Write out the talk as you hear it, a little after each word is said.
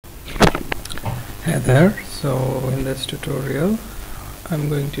Hi there. So in this tutorial I'm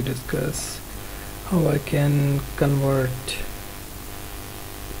going to discuss how I can convert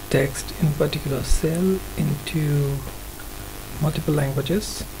text in particular cell into multiple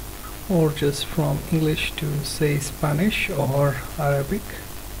languages, or just from English to say Spanish or Arabic.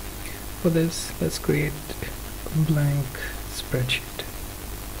 For this, let's create a blank spreadsheet.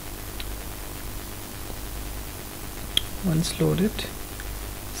 Once loaded,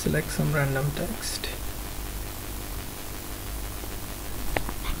 select some random text.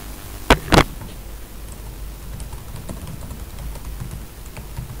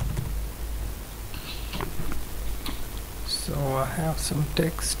 So I have some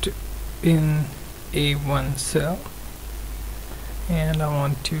text in A1 cell and I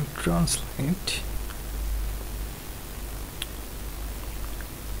want to translate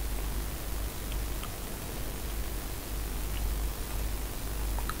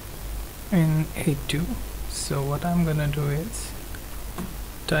in A2. So what I'm gonna do is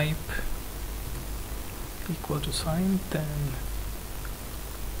type equal to sign, then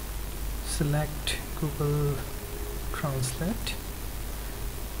select Google Translate.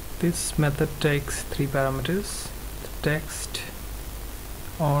 This method takes three parameters: the text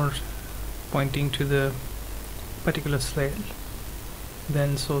or pointing to the particular cell,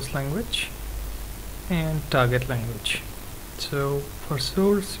 then source language and target language. So for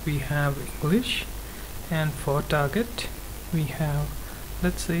source we have English, and for target we have,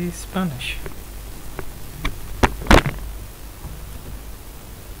 let's say, Spanish.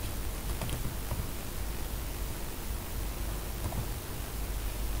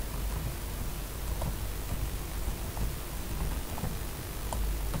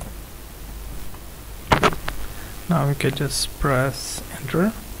 Now we can just press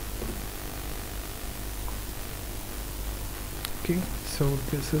enter. Okay, so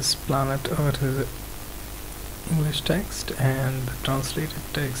this is planet Earth is English text, and the translated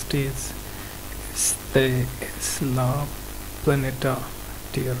text is la planeta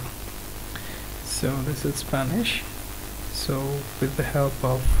Tierra. So this is Spanish. So with the help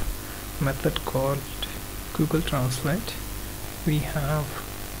of a method called Google Translate, we have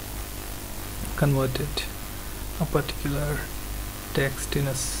converted a particular text in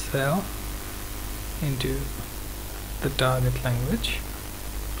a cell into the target language.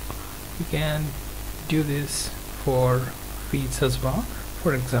 You can do this for feeds as well.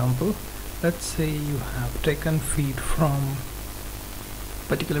 For example, let's say you have taken feed from a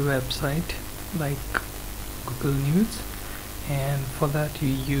particular website like Google News, and for that you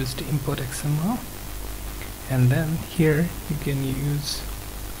used import XML, and then here you can use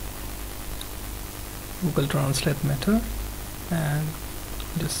Google Translate method and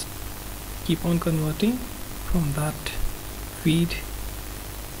just keep on converting from that feed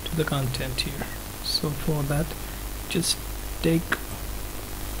to the content here. So for that, just take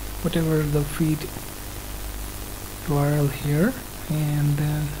whatever the feed URL here and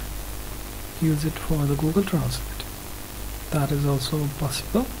then use it for the Google Translate. That is also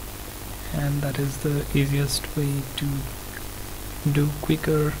possible, and that is the easiest way to do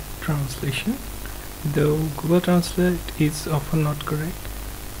quicker translation. Though Google Translate is often not correct,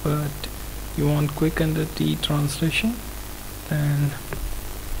 but you want quick and dirty translation, then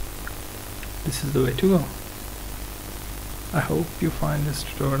this is the way to go. I hope you find this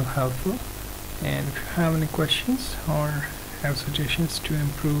tutorial helpful, and if you have any questions or have suggestions to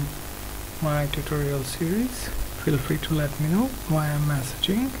improve my tutorial series, feel free to let me know via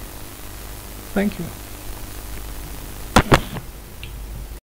messaging. Thank you.